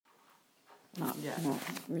not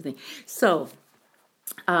everything. So,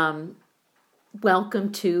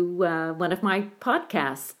 welcome to one of my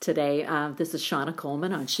podcasts today. This is Shawna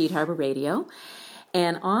Coleman on Sheet Harbor Radio,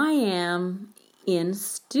 and I am in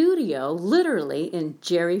studio, literally in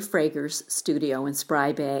Jerry Frager's studio in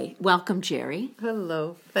Spry Bay. Welcome, Jerry.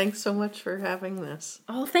 Hello. Thanks so much for having this.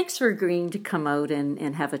 Oh, thanks for agreeing to come out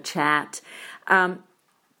and have a chat.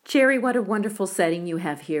 Jerry, what a wonderful setting you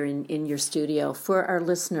have here in your studio. For our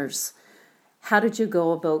listeners, how did you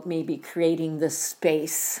go about maybe creating this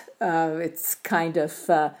space? It's kind of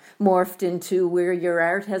morphed into where your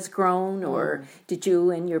art has grown, or did you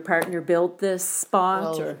and your partner build this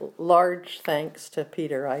spot? Well, large thanks to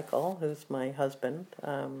Peter Eichel, who's my husband,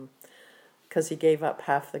 because he gave up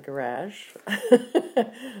half the garage.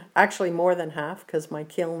 Actually, more than half, because my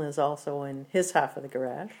kiln is also in his half of the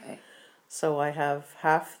garage. Okay. So I have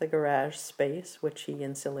half the garage space, which he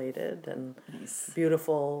insulated, and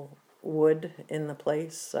beautiful wood in the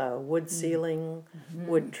place, wood ceiling,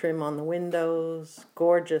 wood trim on the windows,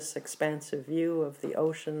 gorgeous expansive view of the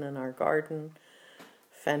ocean and our garden,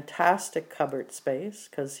 fantastic cupboard space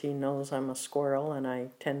because he knows I'm a squirrel and I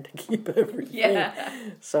tend to keep everything. Yeah.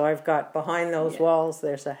 So I've got behind those walls,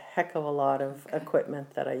 there's a heck of a lot of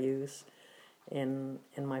equipment that I use in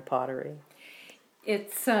my pottery.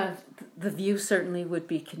 It's the view certainly would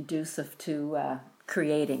be conducive to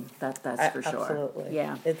creating that's for sure. Absolutely.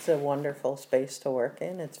 Yeah. It's a wonderful space to work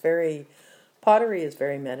in. Pottery is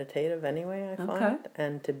very meditative anyway, I find.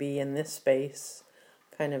 And to be in this space,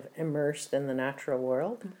 kind of immersed in the natural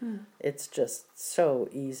world, it's just so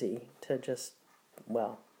easy to just,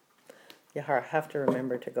 you have to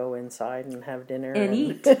remember to go inside and have dinner and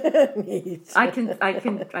eat. and eat. I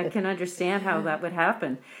can understand how that would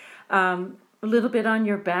happen. A little bit on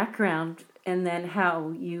your background, and then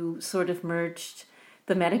how you sort of merged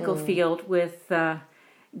the medical field with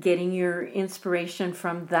getting your inspiration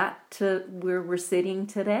from that to where we're sitting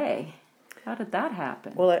today. How did that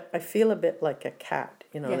happen? Well, I feel a bit like a cat.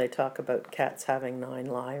 They talk about cats having 9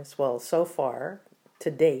 lives. Well, so far,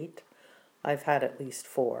 to date, I've had at least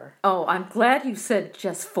 4. Oh, I'm glad you said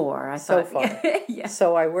just 4. So far. Yeah.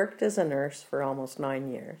 So I worked as a nurse for almost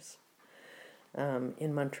 9 years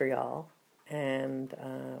in Montreal, and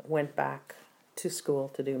went back to school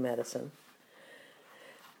to do medicine.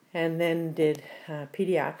 And then did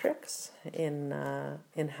pediatrics in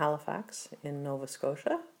Halifax, in Nova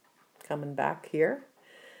Scotia, coming back here.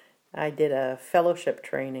 I did a fellowship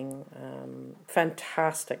training,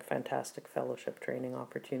 fantastic fellowship training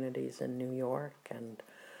opportunities in New York and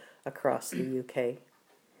across the UK.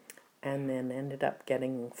 And then ended up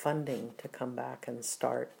getting funding to come back and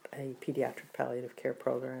start a pediatric palliative care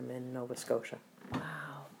program in Nova Scotia.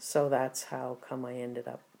 Wow. So that's how come I ended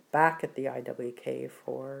up back at the IWK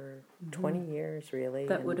for 20 years, really.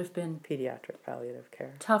 That would have been pediatric palliative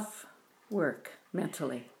care. Tough work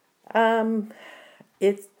mentally.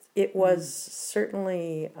 It was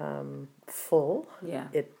certainly full. Yeah.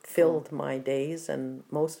 It filled my days and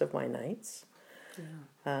most of my nights.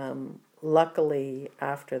 Yeah. Luckily,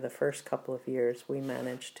 after the first couple of years, we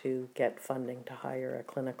managed to get funding to hire a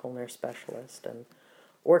clinical nurse specialist, and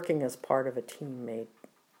working as part of a team made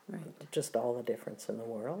just all the difference in the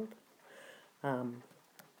world.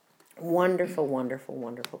 Wonderful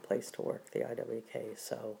place to work, the IWK.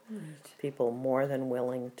 So people more than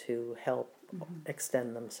willing to help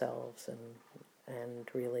extend themselves and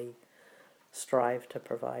really strive to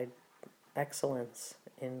provide excellence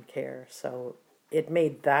in care. So it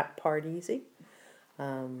made that part easy.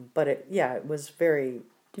 But it was very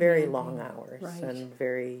long hours and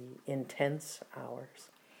very intense hours.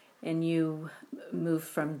 And you moved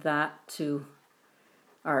from that to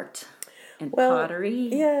art and pottery?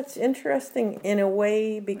 Yeah, it's interesting in a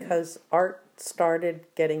way because art started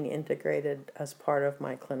getting integrated as part of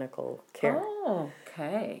my clinical care. Oh,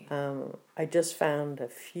 okay. I just found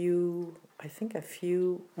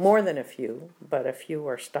more than a few, but a few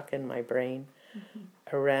are stuck in my brain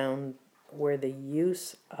around where the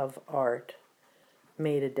use of art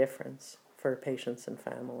made a difference for patients and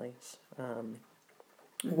families.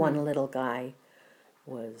 One little guy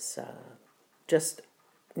was just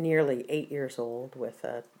nearly 8 years old with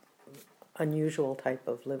a unusual type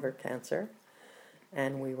of liver cancer,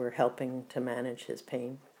 and we were helping to manage his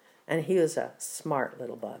pain. And he was a smart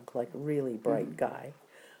little bug, like really bright guy,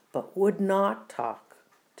 but would not talk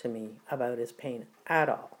to me about his pain at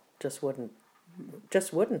all. Just wouldn't.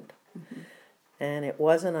 And it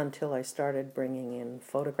wasn't until I started bringing in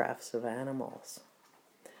photographs of animals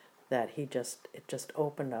that it just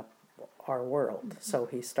opened up our world. So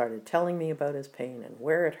he started telling me about his pain and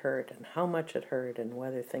where it hurt and how much it hurt and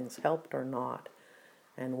whether things helped or not.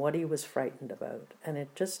 and what he was frightened about. And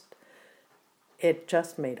it just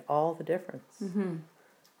made all the difference. Mm-hmm.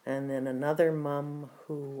 And then another mum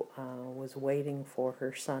who was waiting for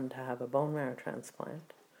her son to have a bone marrow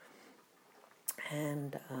transplant.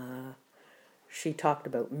 And she talked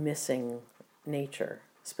about missing nature,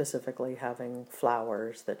 specifically having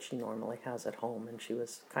flowers that she normally has at home. And she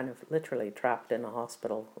was kind of literally trapped in a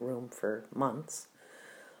hospital room for months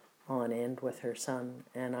on end with her son.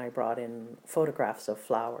 And I brought in photographs of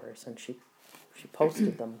flowers, and she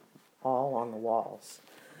posted them all on the walls.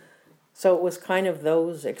 So it was kind of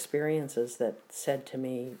those experiences that said to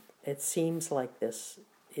me, it seems like this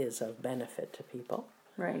is of benefit to people.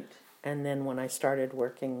 Right. And then when I started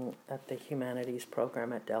working at the humanities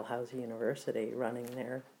program at Dalhousie University, running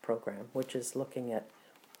their program, which is looking at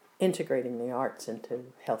integrating the arts into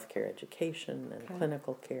healthcare education and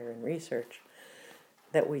clinical care and research,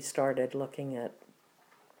 that we started looking at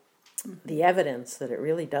the evidence that it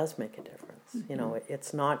really does make a difference. You know,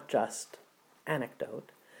 it's not just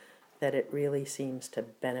anecdote, that it really seems to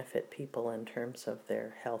benefit people in terms of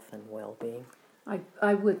their health and well-being.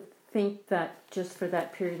 I would think that just for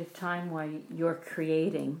that period of time while you're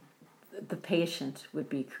creating, the patient would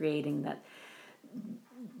be creating, that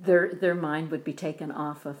their mind would be taken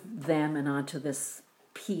off of them and onto this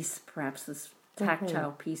piece, perhaps this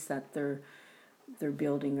tactile piece that they're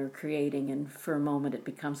building or creating, and for a moment it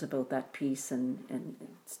becomes about that piece, and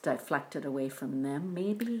it's deflected away from them,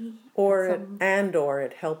 maybe, or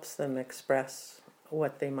it helps them express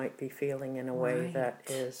what they might be feeling in a way that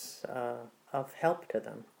is of help to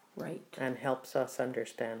them, right, and helps us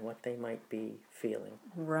understand what they might be feeling,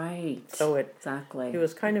 right. So it exactly,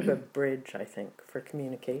 was kind of a bridge, I think, for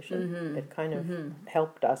communication. It kind of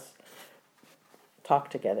helped us talk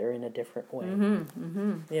together in a different way.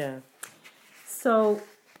 Yeah. So,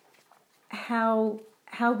 how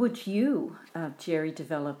would you, Jerry,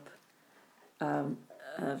 develop a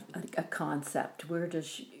concept? Where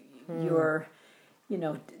does your,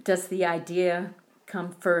 does the idea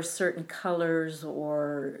come first, certain colors,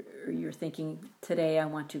 or you're thinking, today I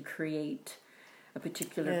want to create a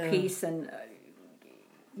particular piece, and,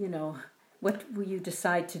 what will you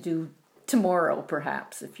decide to do tomorrow,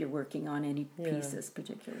 perhaps, if you're working on any pieces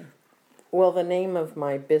particularly? Well, the name of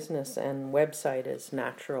my business and website is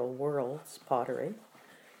Natural Worlds Pottery.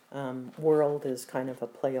 World is kind of a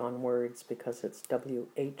play on words because it's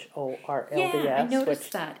WHORLDS. Yeah, I noticed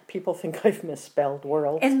which that. People think I've misspelled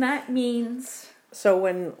world. And that means? So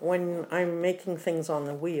when I'm making things on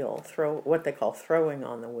the wheel, what they call throwing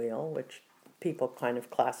on the wheel, which people kind of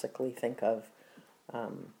classically think of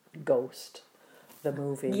Ghost, the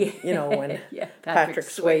movie, when Patrick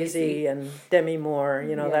Swayze and Demi Moore,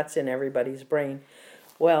 that's in everybody's brain.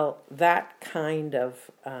 Well, that kind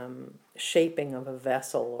of shaping of a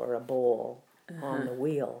vessel or a bowl on the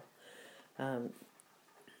wheel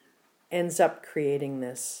ends up creating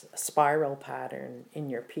this spiral pattern in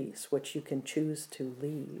your piece, which you can choose to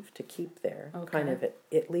keep there. Okay. Kind of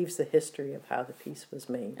it leaves the history of how the piece was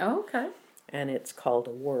made. Oh, okay. And it's called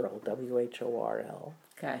a whorl, WHORL.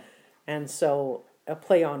 Okay. And so a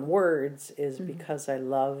play on words is because I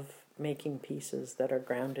love making pieces that are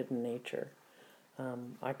grounded in nature.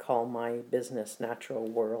 I call my business Natural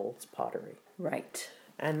Worlds Pottery. Right.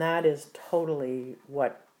 And that is totally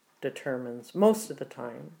what determines, most of the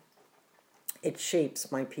time, it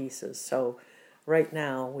shapes my pieces. So right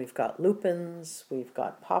now we've got lupins, we've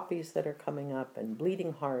got poppies that are coming up, and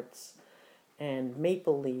bleeding hearts, and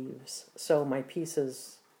maple leaves. So my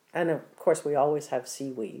pieces, and of course we always have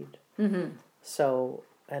seaweed. So,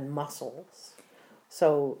 and mussels.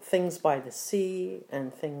 So things by the sea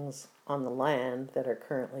and things on the land that are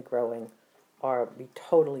currently growing be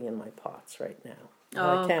totally in my pots right now.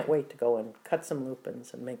 I can't wait to go and cut some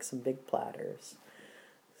lupins and make some big platters.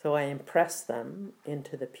 So I impress them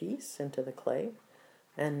into the piece, into the clay,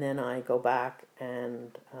 and then I go back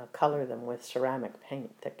and color them with ceramic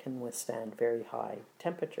paint that can withstand very high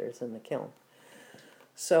temperatures in the kiln.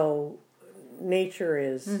 So nature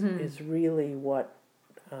is really what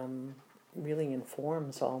really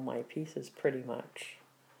informs all my pieces, pretty much,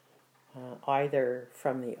 either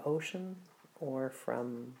from the ocean or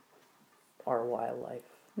from our wildlife.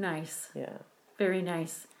 Nice. Yeah. Very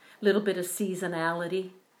nice. Little bit of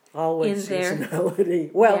seasonality. Always in there.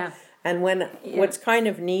 Seasonality. Well, and what's kind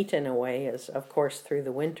of neat in a way is, of course, through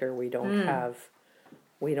the winter we don't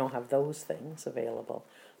have those things available.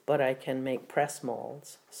 But I can make press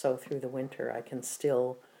molds, so through the winter I can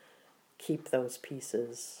still keep those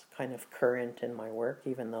pieces kind of current in my work,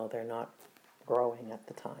 even though they're not growing at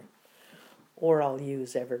the time. Or I'll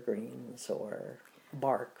use evergreens or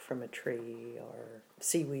bark from a tree or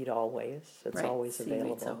seaweed always. It's always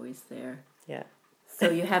available. Seaweed's always there. Yeah. So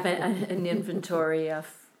you have an inventory of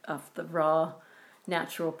the raw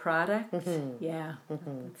natural product. Mm-hmm. Yeah,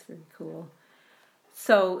 Mm-hmm. that's very cool.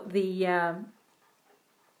 So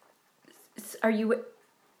are you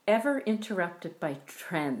ever interrupted by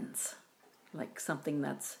trends, like something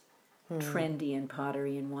that's trendy in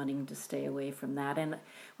pottery and wanting to stay away from that? And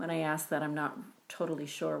when I ask that, I'm not totally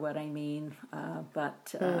sure what I mean,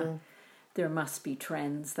 but there must be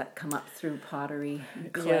trends that come up through pottery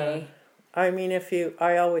and clay. Yeah. I mean,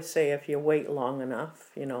 I always say if you wait long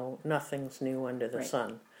enough, nothing's new under the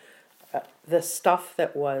sun. The stuff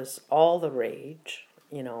that was all the rage,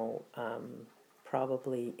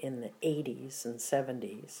 probably in the 80s and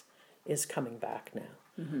 70s, is coming back now.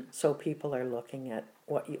 Mm-hmm. So people are looking at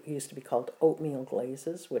what used to be called oatmeal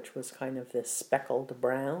glazes, which was kind of this speckled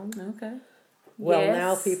brown. Okay. Well,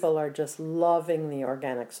 now people are just loving the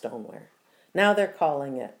organic stoneware. Now they're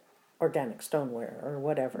calling it organic stoneware or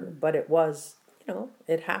whatever, but it was,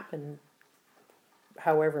 it happened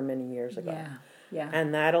however many years ago. Yeah.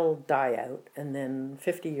 And that'll die out, and then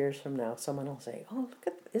 50 years from now, someone will say, "Oh, look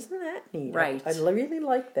at, isn't that neat? Right. I really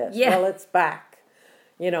like this." Yeah. Well, it's back,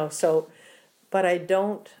 So, but I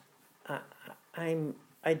don't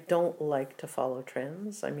like to follow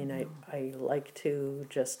trends. I mean, I like to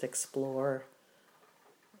just explore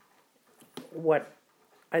what.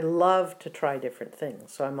 I love to try different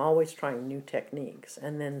things, so I'm always trying new techniques,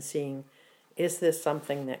 and then seeing, is this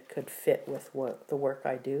something that could fit with the work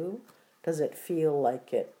I do? Does it feel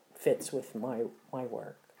like it fits with my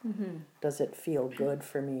work? Mm-hmm. Does it feel good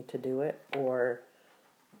for me to do it? Or,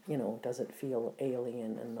 does it feel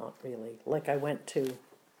alien and not really? Like I went to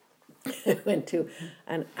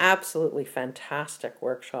an absolutely fantastic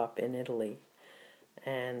workshop in Italy.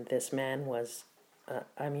 And this man was, a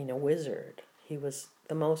wizard. He was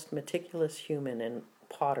the most meticulous human and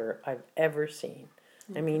potter I've ever seen.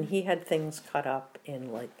 Mm-hmm. I mean, he had things cut up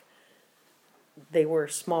in they were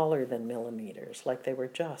smaller than millimeters. They were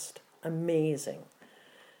just amazing.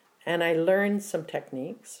 And I learned some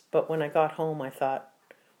techniques, but when I got home, I thought,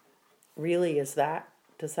 really, does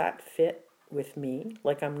that fit with me?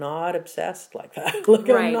 I'm not obsessed like that.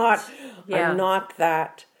 Right. I'm not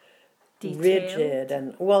that detailed. Rigid.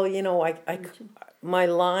 And, my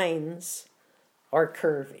lines are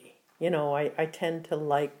curvy. I tend to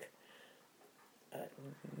like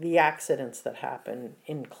the accidents that happen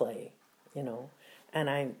in clay. And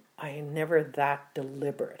I'm never that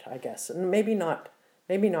deliberate, I guess. And maybe not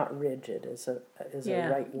rigid is a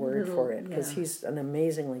right word for it, because he's an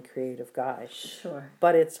amazingly creative guy. Sure.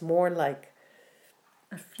 But it's more like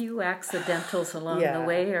a few accidentals along the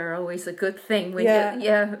way are always a good thing.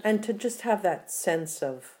 And to just have that sense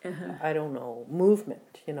of I don't know,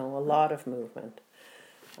 movement, a lot of movement.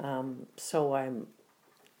 So I'm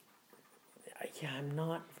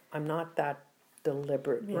not that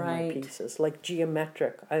deliberate in my pieces.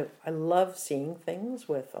 Geometric. I love seeing things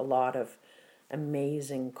with a lot of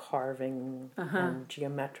amazing carving and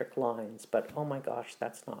geometric lines, but oh my gosh,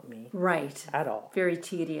 that's not me. Right. At all. Very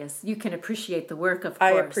tedious. You can appreciate the work, of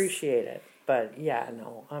course. I appreciate it, but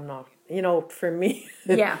no, I'm not. For me,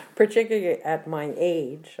 yeah. particularly at my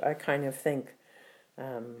age, I kind of think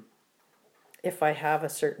if I have a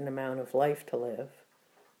certain amount of life to live,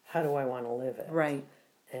 how do I want to live it? Right.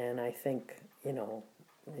 And I think,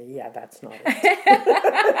 that's not it.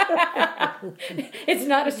 It's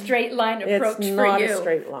not a straight line approach for you. It's not a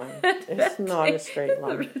straight line. It's not a straight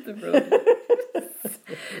line.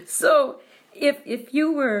 So, if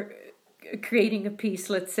you were creating a piece,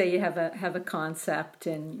 let's say you have a concept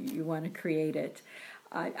and you want to create it,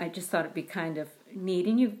 I just thought it'd be kind of neat,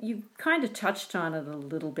 and you kind of touched on it a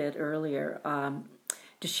little bit earlier,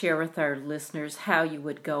 to share with our listeners how you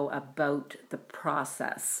would go about the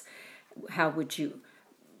process. How would you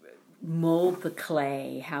mold the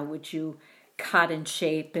clay? How would you cut and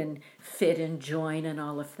shape and fit and join and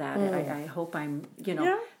all of that? I hope I'm,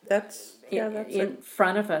 that's in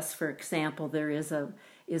front of us. For example, there is a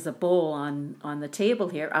bowl on the table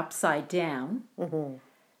here, upside down. Mm-hmm.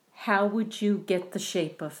 How would you get the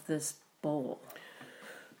shape of this bowl?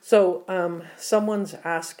 So someone's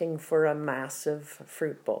asking for a massive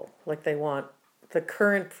fruit bowl. They want, the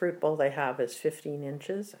current fruit bowl they have is 15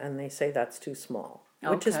 inches, and they say that's too small,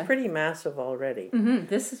 which is pretty massive already. Mm-hmm.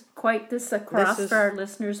 This across for our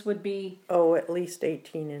listeners would be... Oh, at least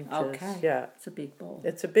 18 inches. Okay. Yeah. It's a big bowl.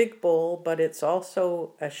 It's a big bowl, but it's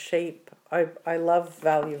also a shape. I love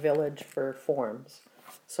Value Village for forms.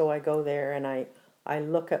 So I go there and I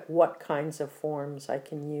look at what kinds of forms I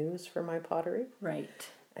can use for my pottery. Right.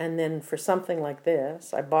 And then for something like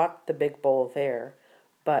this, I bought the big bowl there,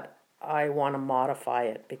 but I want to modify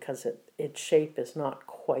it because its shape is not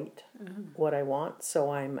quite what I want.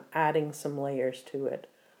 So I'm adding some layers to it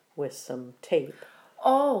with some tape.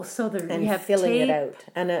 Oh, so there And you have filling tape. it out.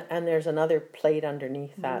 And there's another plate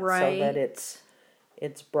underneath that Right. so that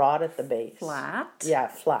it's broad at the base. Flat. Yeah,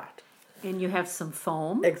 flat. And you have some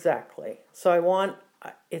foam. Exactly. So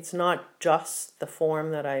it's not just the form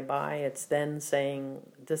that I buy, it's then saying,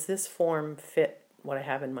 does this form fit what I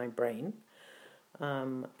have in my brain?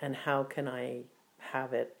 And how can I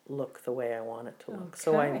have it look the way I want it to look?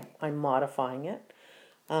 So I'm modifying it.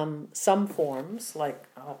 Some forms, like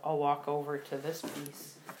I'll walk over to this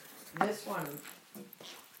piece. This one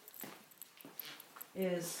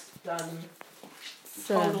is done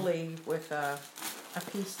totally with a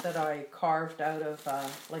piece that I carved out of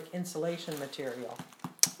like insulation material.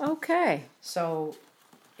 Okay. So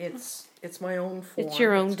it's my own form. It's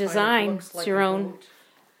your own design. It's your own.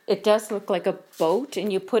 It does look like a boat,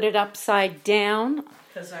 and you put it upside down.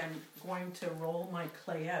 Because I'm going to roll my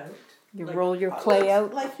clay out. You roll your clay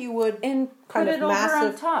out like you would, and put it over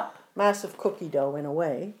on top. Massive cookie dough in a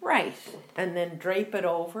way. Right. And then drape it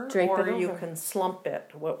over, you can slump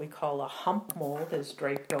it. What we call a hump mold is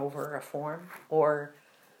draped over a form, or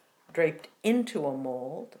draped into a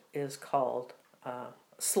mold is called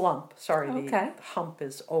slump. Sorry, the hump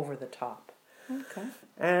is over the top. Okay.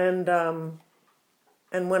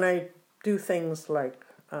 And when I do things like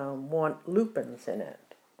want lupins in it,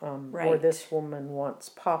 or this woman wants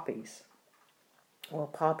poppies. Well,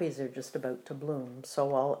 poppies are just about to bloom,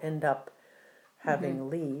 so I'll end up having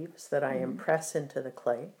leaves that I impress into the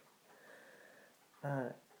clay,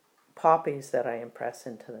 poppies that I impress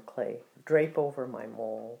into the clay, drape over my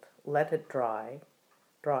mold, let it dry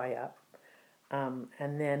up,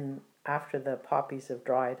 and then after the poppies have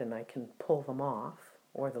dried and I can pull them off,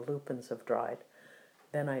 or the lupins have dried,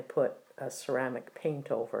 then I put a ceramic paint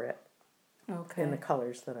over it in the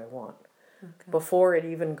colors that I want, before it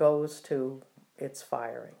even goes to its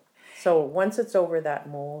firing. So once it's over that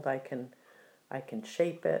mold, I can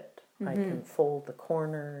shape it, I can fold the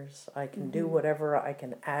corners, I can do whatever, I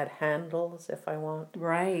can add handles if I want.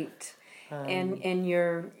 Right. And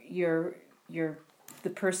you're the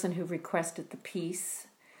person who requested the piece,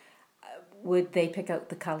 would they pick out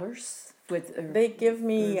the colors? They give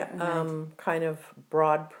me kind of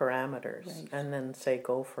broad parameters and then say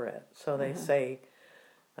go for it. So they say,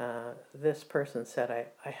 this person said,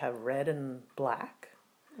 I have red and black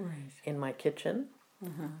in my kitchen,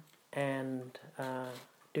 and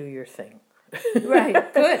do your thing.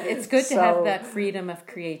 Right, good. It's good to have that freedom of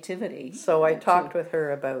creativity. So I talked with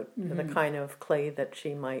her about the kind of clay that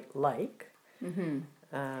she might like.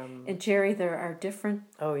 And Jerry, there are different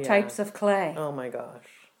types of clay. Oh my gosh.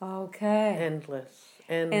 Okay.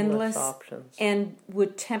 Endless options. And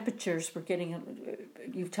with temperatures, we're getting.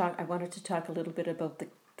 I wanted to talk a little bit about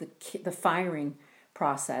the firing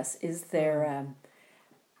process. Is there?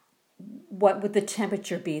 What would the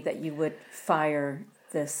temperature be that you would fire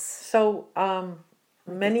this? So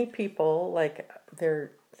many people, like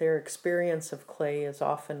their experience of clay is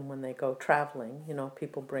often when they go traveling. You know,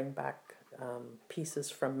 people bring back pieces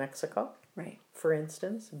from Mexico, right? For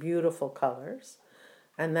instance, beautiful colors.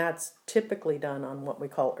 And that's typically done on what we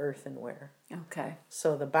call earthenware. Okay.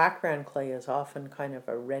 So the background clay is often kind of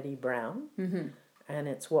a reddy brown, and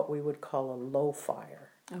it's what we would call a low fire.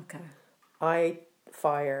 Okay. I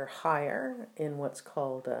fire higher in what's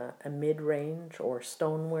called a mid-range or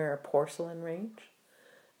stoneware porcelain range,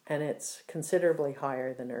 and it's considerably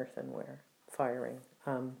higher than earthenware firing.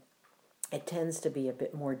 It tends to be a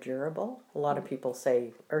bit more durable. A lot of people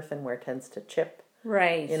say earthenware tends to chip.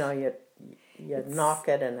 Right. You know, you knock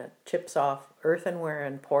it and it chips off. Earthenware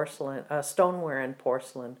and porcelain, stoneware and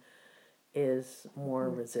porcelain is more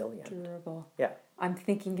resilient. Durable. Yeah. I'm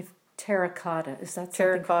thinking of terracotta. Is that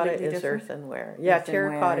terracotta is different? Earthenware. Yeah,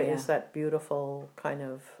 terracotta is that beautiful kind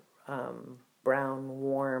of brown,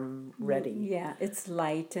 warm, reddy. Yeah, it's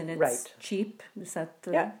light and it's cheap. Is that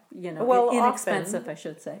the, inexpensive, I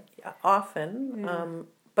should say. Often,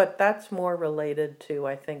 but that's more related to,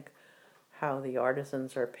 I think, how the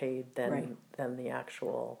artisans are paid than the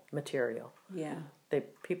actual material. Yeah.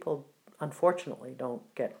 People unfortunately don't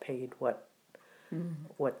get paid what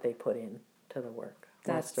they put in to the work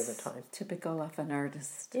most of the time. Typical of an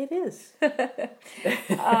artist. It is.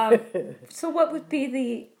 So what would be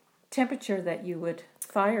the temperature that you would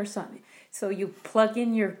fire something? So you plug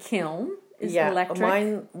in your kiln. Is electric?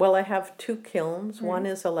 I have two kilns. One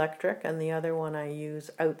is electric and the other one I use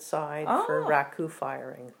outside for raku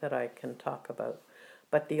firing that I can talk about.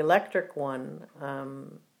 But the electric one,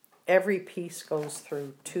 every piece goes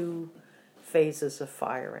through two phases of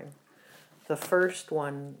firing. the first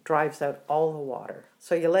one drives out all the water.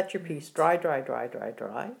 So you let your piece dry.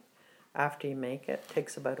 After you make it,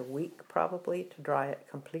 takes about a week probably to dry it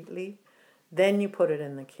completely. Then you put it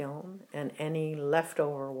in the kiln, and any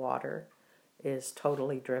leftover water is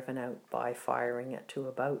totally driven out by firing it to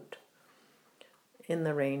about in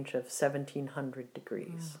the range of 1700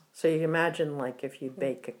 degrees. So you imagine, like, if you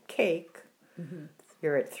bake a cake,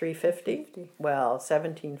 you're at 350. Well,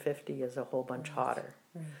 1750 is a whole bunch hotter.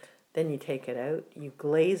 Right. Then you take it out, you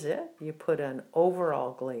glaze it, you put an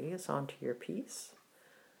overall glaze onto your piece,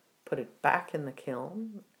 put it back in the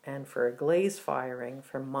kiln, and for a glaze firing,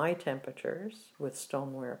 for my temperatures with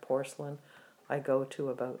stoneware porcelain, I go to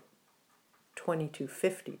about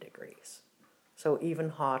 2250 degrees, so even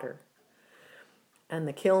hotter. And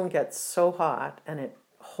the kiln gets so hot, and it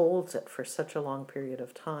holds it for such a long period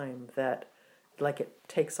of time that, like, it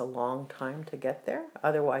takes a long time to get there.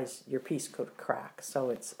 Otherwise, your piece could crack. So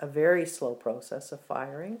it's a very slow process of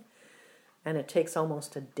firing, and it takes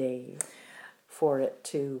almost a day for it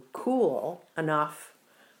to cool enough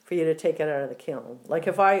for you to take it out of the kiln. Like,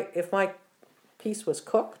 if my piece was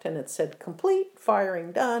cooked and it said complete,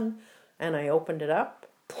 firing done, and I opened it up,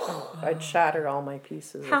 I'd shatter all my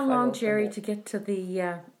pieces. How long, Jerry, to get to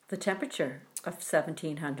the temperature of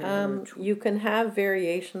 1700? You can have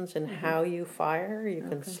variations in how you fire. You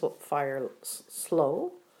can fire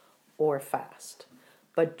slow or fast.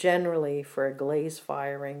 But generally, for a glaze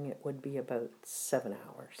firing, it would be about 7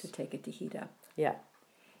 hours. To take it to heat up. Yeah.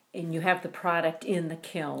 And you have the product in the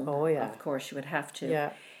kiln. Oh, yeah. Of course, you would have to.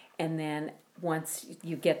 Yeah. And then once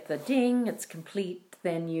you get the ding, it's complete,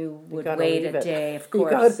 then you would gotta wait leave a it. day, of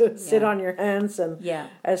course. You got to sit on your hands, and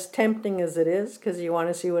as tempting as it is, because you want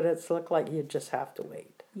to see what it's look like, you just have to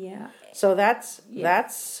wait. Yeah. So that's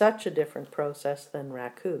such a different process than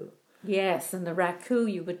raku. Yes, and the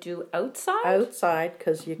raku you would do outside? Outside,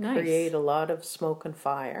 because you create a lot of smoke and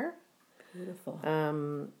fire. Beautiful.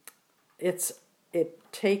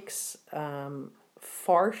 It takes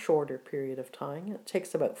far shorter period of time. It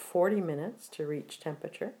takes about 40 minutes to reach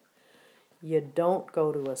temperature. You don't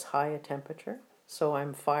go to as high a temperature, so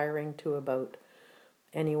I'm firing to about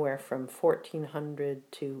anywhere from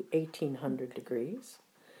 1400 to 1800 degrees.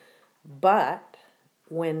 But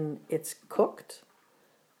when it's cooked,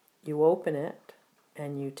 you open it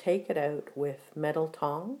and you take it out with metal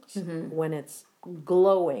tongs when it's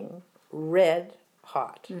glowing red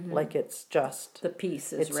hot, like it's just... The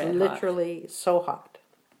piece is red hot. It's literally so hot.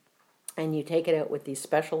 And you take it out with these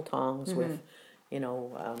special tongs with,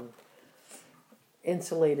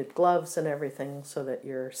 insulated gloves and everything so that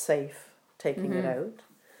you're safe taking it out.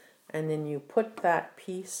 And then you put that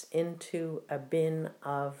piece into a bin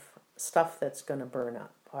of stuff that's going to burn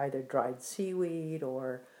up, either dried seaweed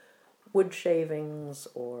or wood shavings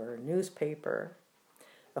or newspaper.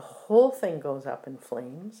 The whole thing goes up in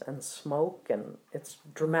flames and smoke, and it's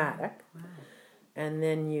dramatic. Wow. And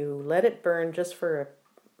then you let it burn just for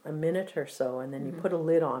a minute or so, and then you put a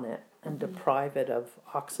lid on it and deprive it of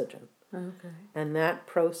oxygen. Okay. And that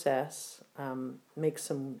process makes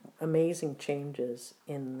some amazing changes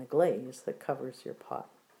in the glaze that covers your pot.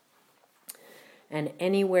 And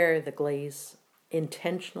anywhere the glaze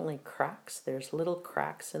intentionally cracks, there's little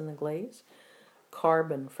cracks in the glaze,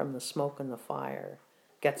 carbon from the smoke and the fire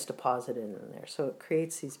gets deposited in there. So it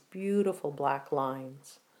creates these beautiful black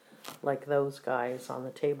lines, like those guys on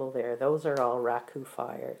the table there. Those are all raku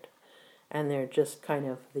fired. And they're just kind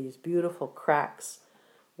of these beautiful cracks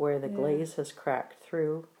where the glaze has cracked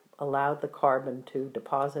through, allowed the carbon to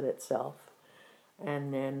deposit itself,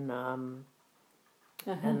 and then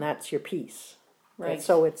and that's your piece. Right. And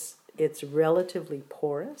so it's relatively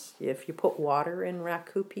porous. If you put water in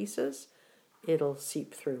raku pieces, it'll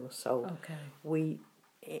seep through. So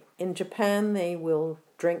in Japan, they will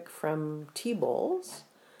drink from tea bowls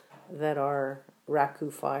that are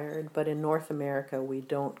raku fired, but in North America, we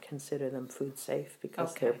don't consider them food safe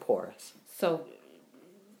because they're porous. So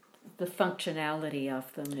the functionality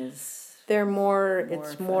of them is... They're more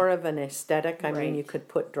of an aesthetic. I mean, you could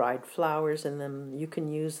put dried flowers in them. You can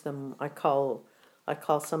use them. I call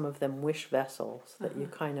some of them wish vessels that you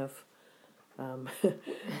kind of...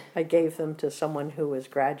 I gave them to someone who was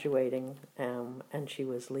graduating, and she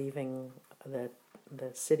was leaving the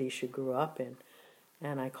city she grew up in,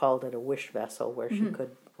 and I called it a wish vessel where she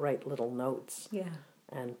could write little notes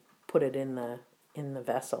and put it in the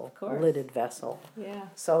vessel, lidded vessel. Yeah.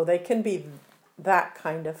 So they can be that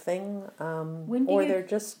kind of thing, or they're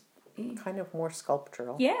just kind of more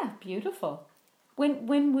sculptural. Yeah, beautiful.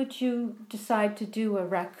 When would you decide to do a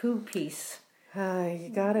raku piece?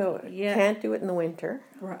 Can't do it in the winter.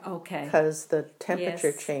 Okay. Because the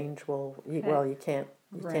temperature change you can't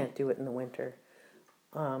You Right. can't do it in the winter.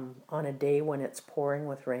 On a day when it's pouring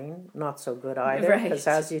with rain, not so good either. Because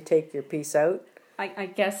Right. as you take your piece out, I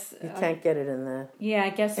guess, you can't get it in the... yeah, I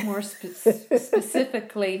guess more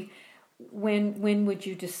specifically, when would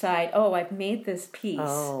you decide, oh, I've made this piece.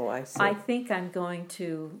 Oh, I see. I think I'm going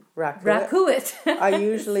to Raku it. I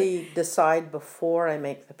usually decide before I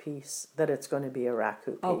make the piece that it's going to be a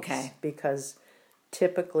raku piece. Okay. Because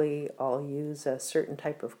typically I'll use a certain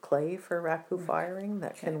type of clay for raku firing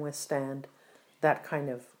that can withstand that kind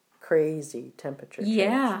of crazy temperature change.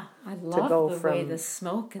 Yeah, I love go the way the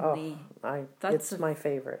smoke and it's my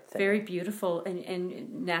favorite thing. very beautiful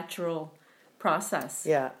and natural process.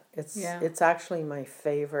 Yeah, it's actually my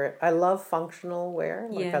favorite. I love functional wear.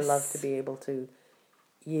 Like I love to be able to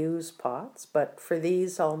use pots, but for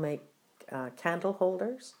these I'll make candle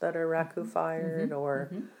holders that are raku fired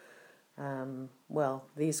or well,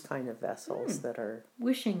 these kind of vessels that are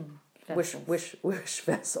Wishing vessels. wish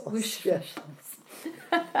vessels. Wish vessels.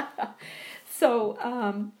 So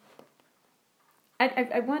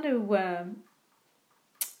I want to.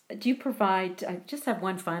 Do you provide? I just have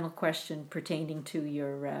one final question pertaining to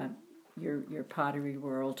your pottery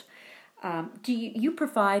world. Do you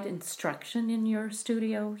provide instruction in your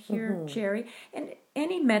studio here, Geri? And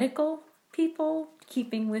any medical people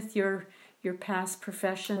keeping with your past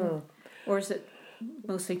profession, or is it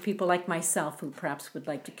mostly people like myself who perhaps would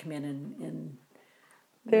like to come in and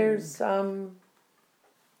There's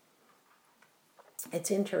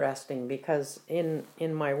it's interesting because in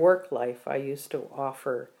my work life I used to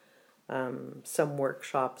offer some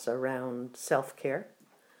workshops around self-care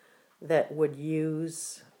that would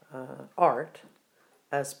use art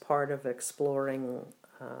as part of exploring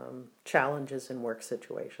challenges in work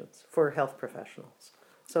situations for health professionals.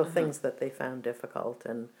 So things that they found difficult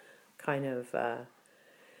and kind of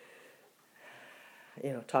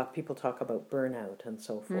people talk about burnout and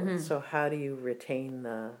so forth. So how do you retain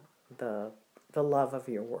the love of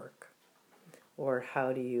your work, or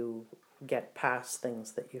how do you get past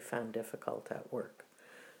things that you found difficult at work?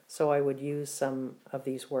 So I would use some of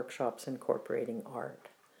these workshops incorporating art,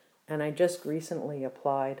 and I just recently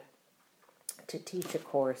applied to teach a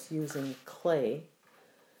course using clay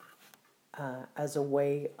as a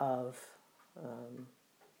way of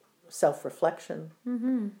self-reflection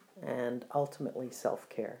and ultimately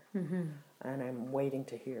self-care. And I'm waiting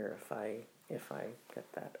to hear if I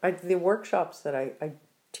get that. The workshops that I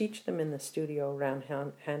teach them in the studio around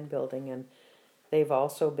hand building, and they've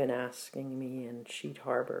also been asking me in Sheet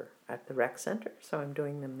Harbor at the rec center, so I'm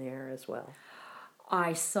doing them there as well.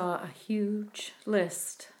 I saw a huge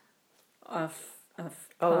list of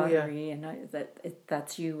pottery, and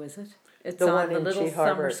that's you, is it? It's the on one the in little Sheet summer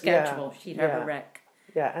Harbor. schedule, Sheet Harbor Rec.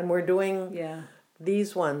 Yeah, and we're doing... Yeah.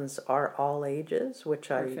 These ones are all ages, which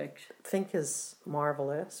Perfect. I think is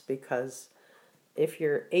marvelous, because if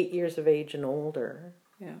you're 8 years of age and older,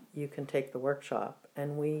 you can take the workshop.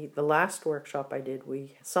 And the last workshop I did,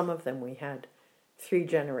 some of them we had 3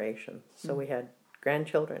 generations. So we had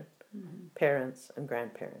grandchildren, parents, and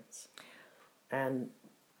grandparents. And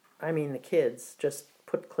I mean, the kids just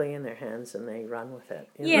put clay in their hands and they run with it.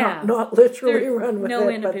 Not literally run with it. No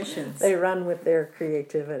inhibitions. But they run with their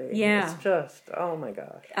creativity. Yeah. It's just, oh my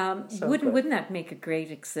gosh. Wouldn't that make a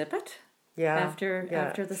great exhibit? Yeah. After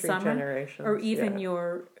the 3 summer, generations, or even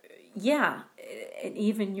your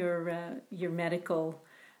medical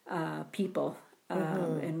people,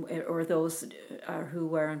 and or those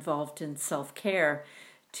who are involved in self-care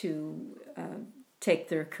to take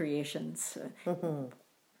their creations.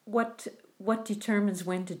 What determines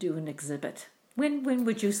when to do an exhibit? When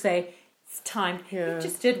would you say it's time? Yeah. You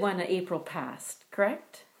just did one April past,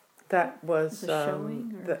 correct? That was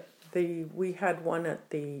showing, we had one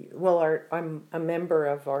at I'm a member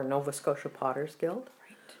of our Nova Scotia Potters Guild.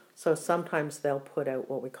 Right. So sometimes they'll put out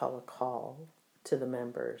what we call a call to the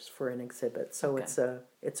members for an exhibit. So it's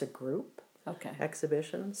a group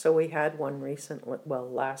exhibition. So we had one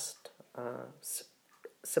last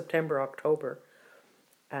September, October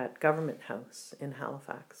at Government House in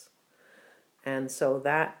Halifax. And so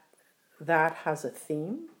that has a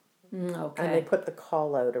theme. And they put the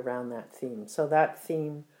call out around that theme. So that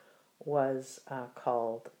theme was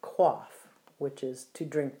called quaff, which is to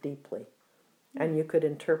drink deeply. And you could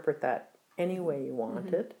interpret that any way you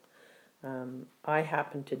wanted. I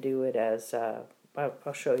happen to do it as,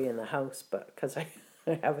 I'll show you in the house, but because I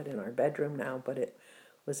have it in our bedroom now, but it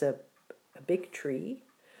was a big tree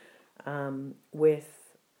with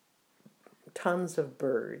tons of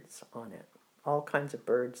birds on it. All kinds of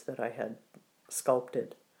birds that I had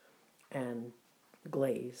sculpted and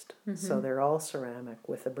glazed. So they're all ceramic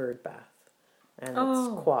with a bird bath. and Oh.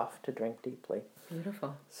 it's quaff to drink deeply.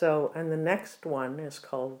 Beautiful. So, and the next one is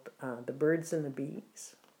called The Birds and the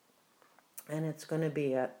Bees, and it's going to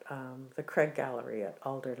be at the Craig Gallery at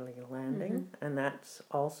Alderley Landing, and that's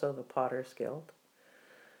also the Potters Guild.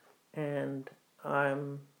 And I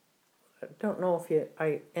don't know if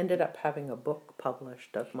I ended up having a book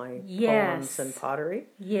published of my poems and pottery.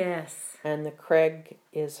 Yes. And the Craig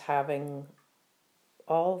is having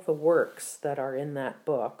all the works that are in that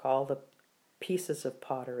book, all the pieces of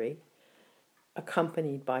pottery,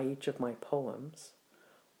 accompanied by each of my poems,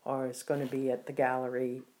 or is going to be at the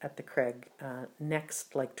gallery at the Craig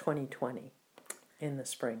next, like 2020, in the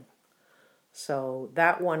spring. So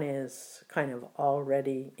that one is kind of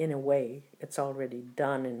already, in a way, it's already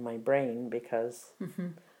done in my brain because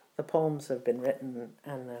the poems have been written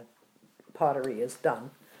and the pottery is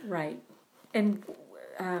done. Right. And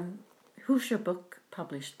who's your book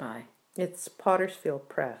published by? It's Pottersfield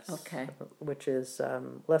Press, Okay. which is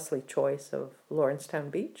Leslie Choice of Lawrencetown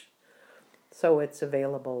Beach. So it's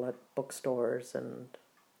available at bookstores and...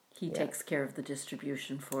 He takes care of the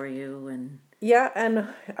distribution for you and... Yeah, and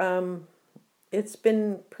it's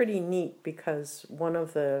been pretty neat because one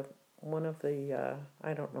of the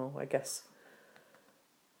I don't know, I guess,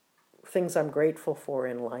 things I'm grateful for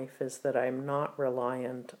in life is that I'm not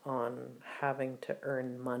reliant on having to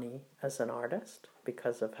earn money as an artist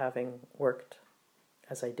because of having worked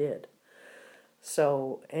as I did.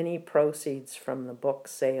 So any proceeds from the book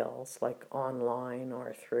sales, like online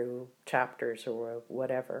or through chapters or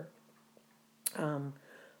whatever,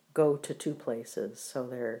 go to two places. So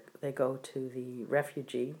they go to the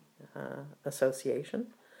Refugee Association,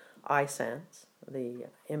 ISANS, the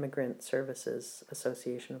Immigrant Services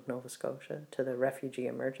Association of Nova Scotia, to the Refugee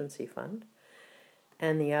Emergency Fund.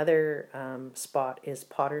 And the other spot is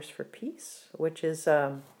Potters for Peace, which is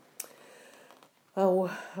a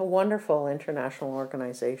wonderful international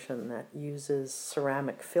organization that uses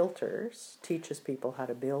ceramic filters, teaches people how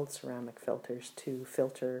to build ceramic filters to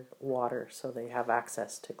filter water so they have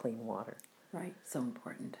access to clean water. Right, so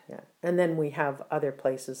important. Yeah, and then we have other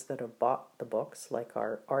places that have bought the books, like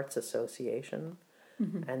our Arts Association,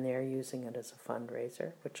 and they're using it as a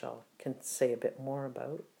fundraiser, which can say a bit more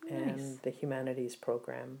about. Nice. And the Humanities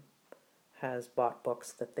Program has bought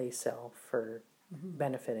books that they sell for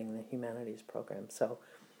benefiting the Humanities Program. So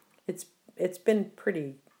it's been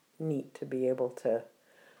pretty neat to be able to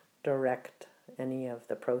direct any of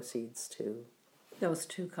the proceeds to those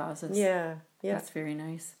two causes. Yeah. That's very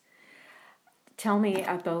nice. Tell me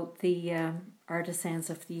about the Artisans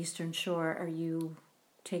of the Eastern Shore. Are you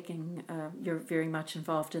you're very much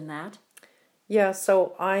involved in that? Yeah,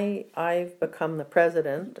 so I've become the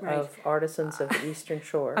president of Artisans of the Eastern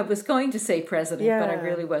Shore. I was going to say president, but I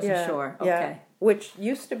really wasn't sure. Okay. Yeah, which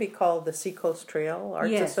used to be called the Seacoast Trail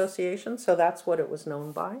Arts Association, so that's what it was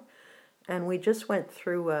known by. And we just went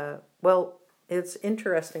through it's an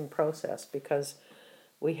interesting process because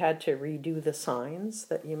we had to redo the signs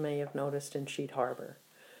that you may have noticed in Sheet Harbour.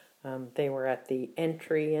 They were at the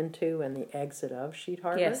entry into and the exit of Sheet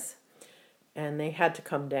Harbour. Yes. And they had to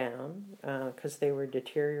come down because they were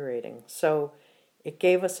deteriorating. So it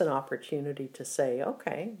gave us an opportunity to say,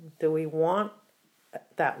 okay, do we want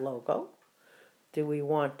that logo? Do we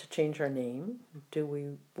want to change our name? Do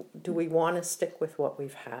we want to stick with what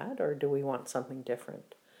we've had, or do we want something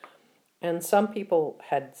different? And some people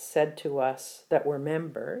had said to us that were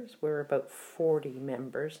members, we're about 40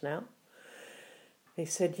 members now. They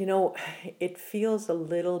said, it feels a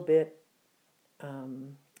little bit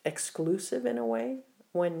exclusive in a way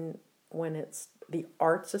when it's the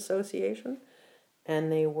Arts Association,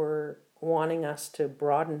 and they were wanting us to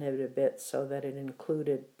broaden it a bit so that it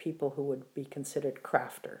included people who would be considered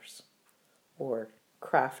crafters or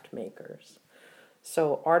craft makers.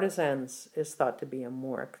 So artisans is thought to be a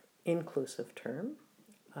more inclusive term,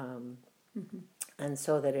 and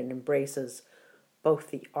so that it embraces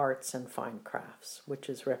both the arts and fine crafts, which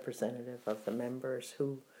is representative of the members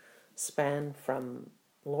who span from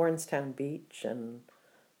Lawrencetown Beach and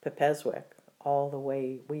Pepeswick all the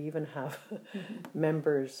way. We even have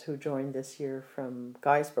members who joined this year from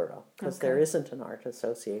Guysborough, because there isn't an art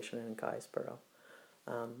association in Guysborough.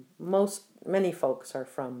 Many folks are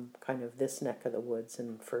from kind of this neck of the woods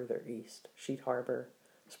and further east, Sheet Harbour,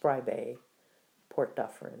 Spry Bay, Port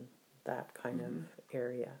Dufferin, that kind of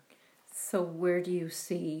area. So where do you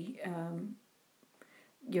see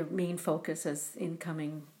your main focus as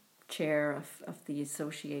incoming chair of the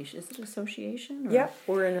association? Is it association? Or? Yeah,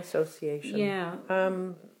 we're an association. Yeah.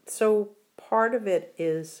 So part of it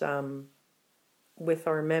is with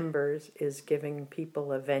our members is giving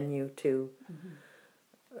people a venue to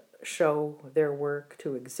show their work,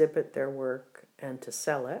 to exhibit their work, and to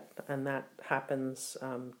sell it. And that happens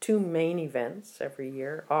 2 main events every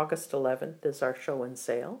year. August 11th is our show and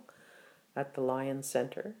sale at the Lion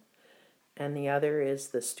Center. And the other is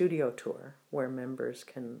the studio tour, where members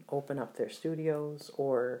can open up their studios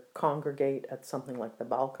or congregate at something like the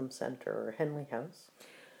Balcom Center or Henley House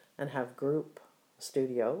and have group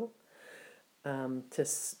studio to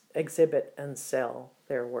exhibit and sell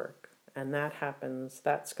their work. And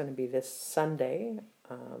that's going to be this Sunday,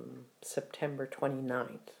 September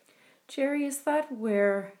 29th. Jerry, is that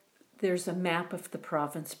where there's a map of the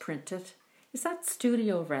province printed? Is that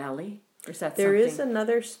Studio Rally? Or is that There something? is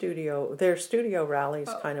another studio. There are studio rallies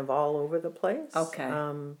kind of all over the place. Okay.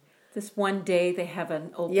 This one day they have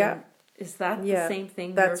an open... Yeah. Is that the same thing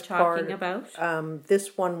you're that's talking about?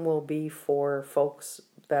 This one will be for folks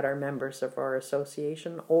that are members of our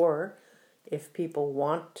association, or if people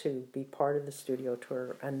want to be part of the studio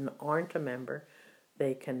tour and aren't a member,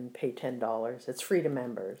 they can pay $10. It's free to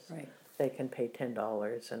members. Right. They can pay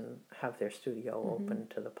 $10 and have their studio open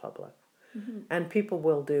to the public. Mm-hmm. And people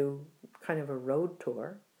will do kind of a road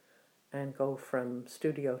tour and go from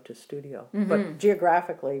studio to studio. Mm-hmm. But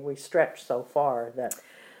geographically, we stretch so far that,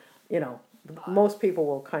 most people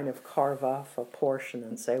will kind of carve off a portion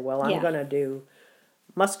and say, well, I'm going to do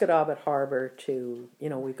Musquodoboit Harbor to,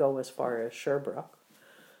 we go as far as Sherbrooke.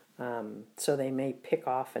 So they may pick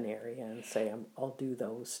off an area and say, I'll do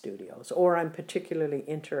those studios. Or I'm particularly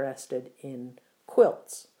interested in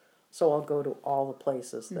quilts. So I'll go to all the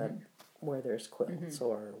places that where there's quilts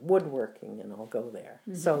or woodworking, and I'll go there.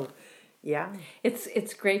 So, yeah.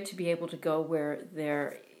 It's great to be able to go where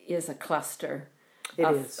there is a cluster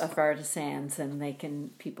of artisans,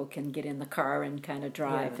 and people can get in the car and kind of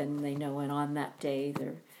drive, and they know, and on that day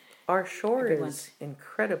our shore is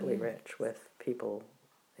incredibly rich with people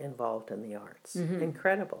involved in the arts.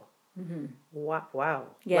 Incredible. Wow.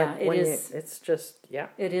 Yeah, it is. It's just,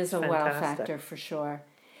 it is a fantastic. wow factor for sure.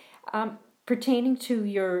 Pertaining to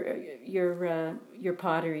your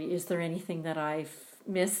pottery, is there anything that I've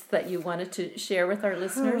missed that you wanted to share with our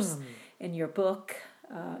listeners in your book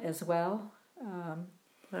as well?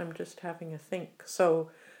 I'm just having a think.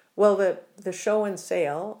 So, well, the show and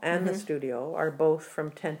sale and the studio are both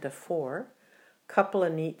from 10 to 4. Couple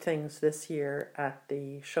of neat things this year at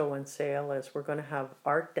the show and sale is we're going to have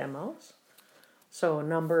art demos. So a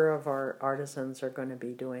number of our artisans are going to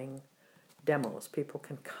be doing demos. People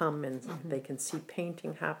can come and they can see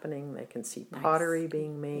painting happening. They can see pottery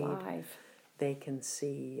being made. Live. They can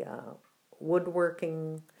see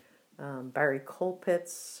woodworking. Barry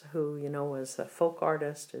Colpitz, who is a folk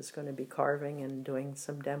artist, is going to be carving and doing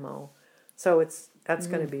some demo. So that's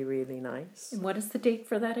going to be really nice. And what is the date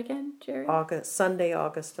for that again, Jerry? Sunday,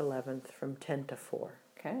 August 11th from 10 to 4.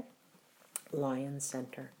 Okay. Lion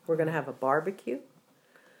Center. We're going to have a barbecue.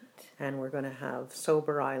 And we're going to have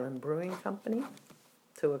Sober Island Brewing Company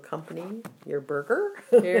to accompany your burger.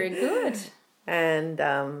 Very good. And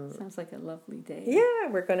sounds like a lovely day. Yeah,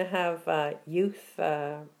 we're going to have youth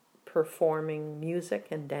performing music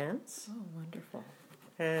and dance. Oh, wonderful.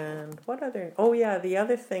 And what other... Oh, yeah, the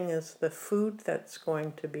other thing is the food that's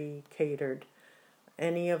going to be catered.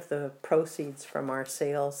 Any of the proceeds from our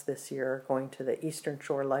sales this year are going to the Eastern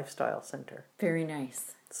Shore Lifestyle Center. Very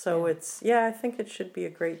nice. So I think it should be a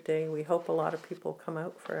great day. We hope a lot of people come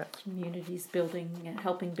out for it. Communities building,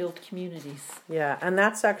 helping build communities. Yeah, and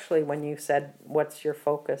that's actually when you said, what's your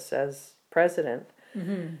focus as president?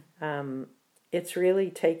 It's really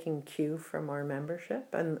taking cue from our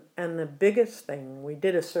membership. And the biggest thing, we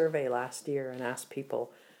did a survey last year and asked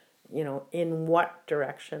people, in what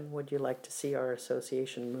direction would you like to see our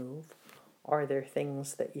association move? Are there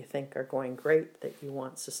things that you think are going great that you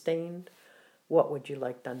want sustained? What would you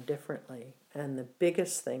like done differently? And the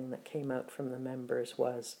biggest thing that came out from the members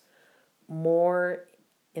was more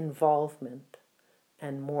involvement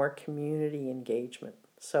and more community engagement.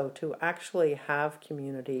 So to actually have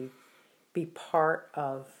community be part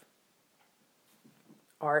of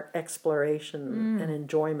art exploration and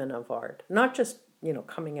enjoyment of art. Not just,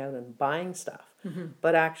 coming out and buying stuff,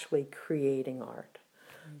 but actually creating art.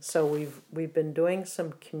 So we've been doing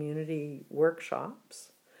some community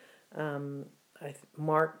workshops.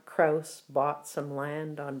 Mark Krause bought some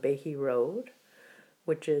land on Behe Road,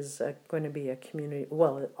 which is going to be a community,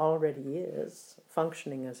 well, it already is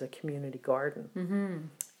functioning as a community garden.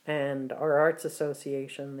 And our arts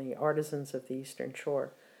association, the Artisans of the Eastern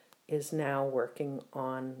Shore, is now working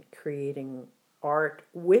on creating art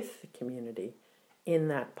with the community in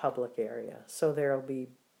that public area. So there will be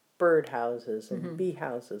bird houses and bee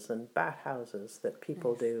houses and bat houses that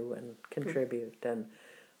people do and contribute. And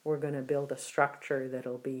we're going to build a structure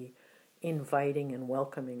that'll be inviting and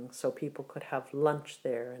welcoming, so people could have lunch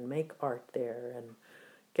there and make art there and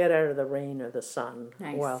get out of the rain or the sun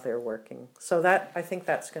while they're working. So that, I think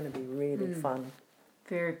that's going to be really fun.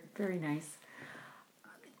 Very, very nice.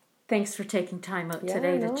 Thanks for taking time out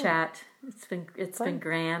today to chat. It's been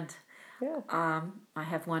grand. Yeah. I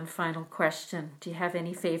have one final question. Do you have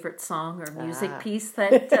any favorite song or music piece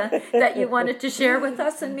that you wanted to share with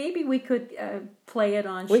us? And maybe we could play it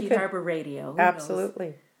on Sheet Harbor Radio. Who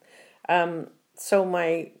Absolutely. So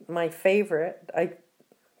my favorite,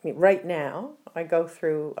 right now, I go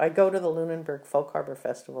to the Lunenburg Folk Harbor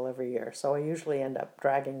Festival every year. So I usually end up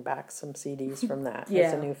dragging back some CDs from that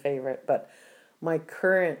as a new favorite. But my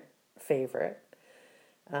current favorite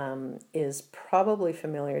is probably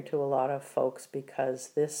familiar to a lot of folks because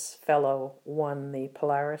this fellow won the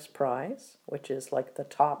Polaris Prize, which is like the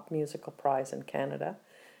top musical prize in Canada,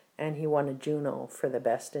 and he won a Juno for the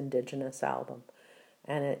Best Indigenous Album.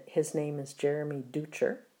 And his name is Jeremy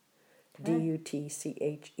Dutcher,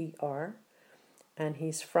 Dutcher, and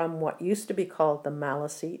he's from what used to be called the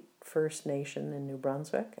Maliseet First Nation in New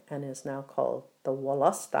Brunswick and is now called the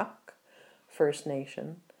Wolastoq First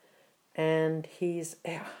Nation. And he's,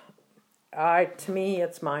 to me,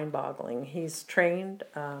 it's mind-boggling. He's trained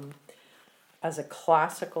as a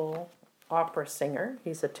classical opera singer.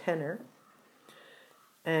 He's a tenor.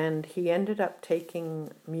 And he ended up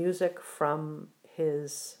taking music from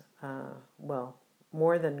his,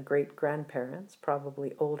 more than great-grandparents,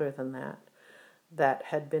 probably older than that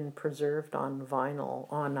had been preserved on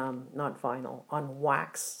vinyl, on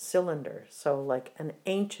wax cylinders. So like an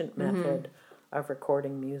ancient method of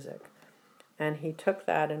recording music. And he took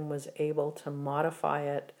that and was able to modify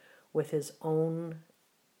it with his own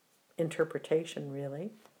interpretation,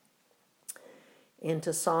 really,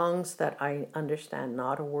 into songs that I understand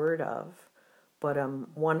not a word of, but I'm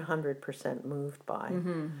 100% moved by.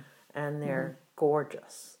 And they're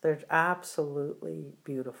gorgeous. They're absolutely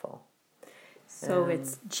beautiful. So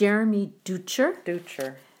it's Jeremy Dutcher.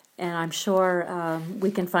 Dutcher. And I'm sure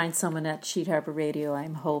we can find someone at Sheet Harbor Radio,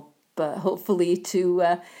 hopefully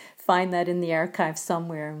to find that in the archive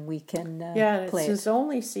somewhere, and we can play it's his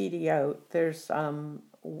only CD out. There's,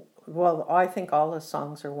 I think all his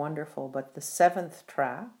songs are wonderful, but the 7th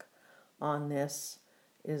track on this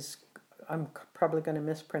is, I'm probably going to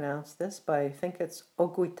mispronounce this, but I think it's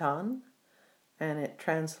Ogwitan, and it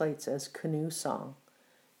translates as canoe song.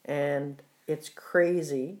 And it's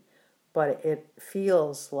crazy, but it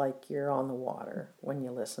feels like you're on the water when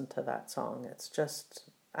you listen to that song. It's just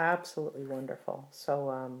absolutely wonderful.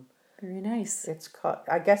 So very nice. It's called,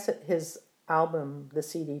 I guess his album, the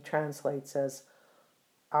CD, translates as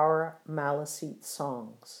Our Maliseet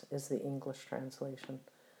Songs is the English translation.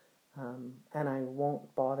 And I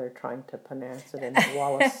won't bother trying to pronounce it in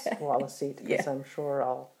Wolaseet because I'm sure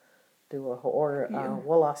I'll do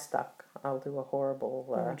Wolastoq. I'll do a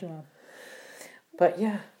horrible job. But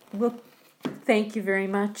yeah. Well, thank you very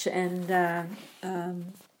much, and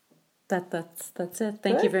that's it.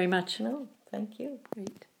 Thank you very much. No, thank you.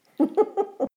 Great.